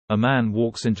A man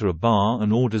walks into a bar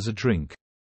and orders a drink.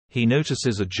 He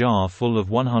notices a jar full of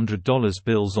 $100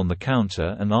 bills on the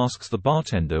counter and asks the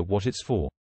bartender what it's for.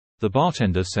 The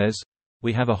bartender says,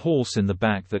 "We have a horse in the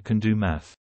back that can do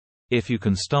math. If you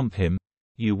can stump him,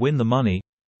 you win the money,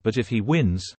 but if he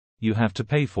wins, you have to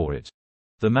pay for it."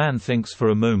 The man thinks for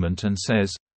a moment and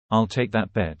says, "I'll take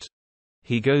that bet."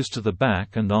 He goes to the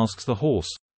back and asks the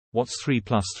horse, "What's 3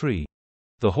 plus 3?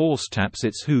 The horse taps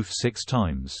its hoof 6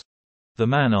 times. The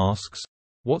man asks,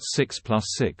 "What's 6 plus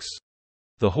 6?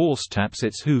 The horse taps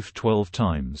its hoof 12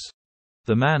 times.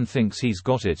 The man thinks he's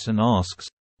got it and asks,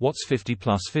 "What's 50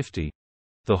 plus 50?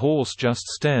 The horse just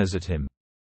stares at him.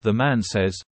 The man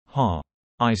says, "Ha!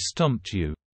 I stumped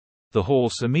you." The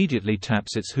horse immediately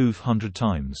taps its hoof 100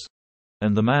 times.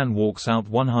 And the man walks out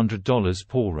 $100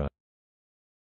 poorer.